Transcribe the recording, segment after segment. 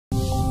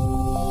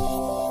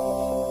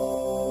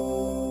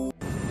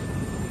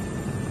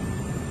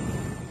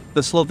The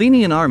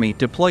Slovenian army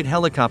deployed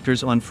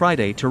helicopters on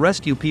Friday to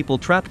rescue people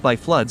trapped by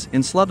floods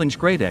in Slovenj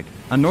Gradec,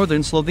 a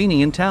northern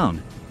Slovenian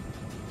town.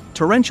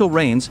 Torrential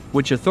rains,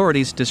 which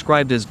authorities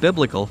described as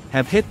biblical,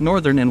 have hit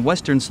northern and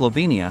western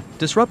Slovenia,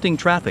 disrupting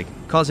traffic,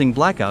 causing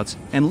blackouts,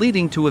 and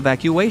leading to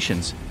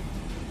evacuations.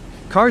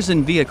 Cars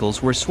and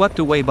vehicles were swept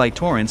away by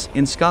torrents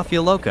in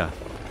Škofja Loka.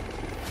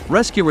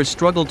 Rescuers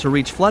struggled to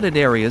reach flooded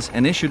areas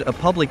and issued a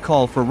public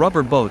call for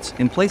rubber boats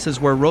in places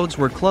where roads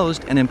were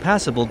closed and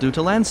impassable due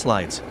to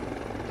landslides.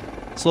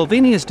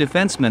 Slovenia's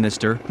defense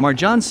minister,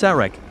 Marjan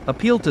Sarek,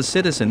 appealed to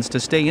citizens to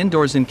stay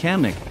indoors in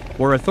Kamnik,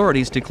 where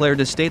authorities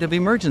declared a state of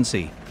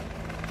emergency.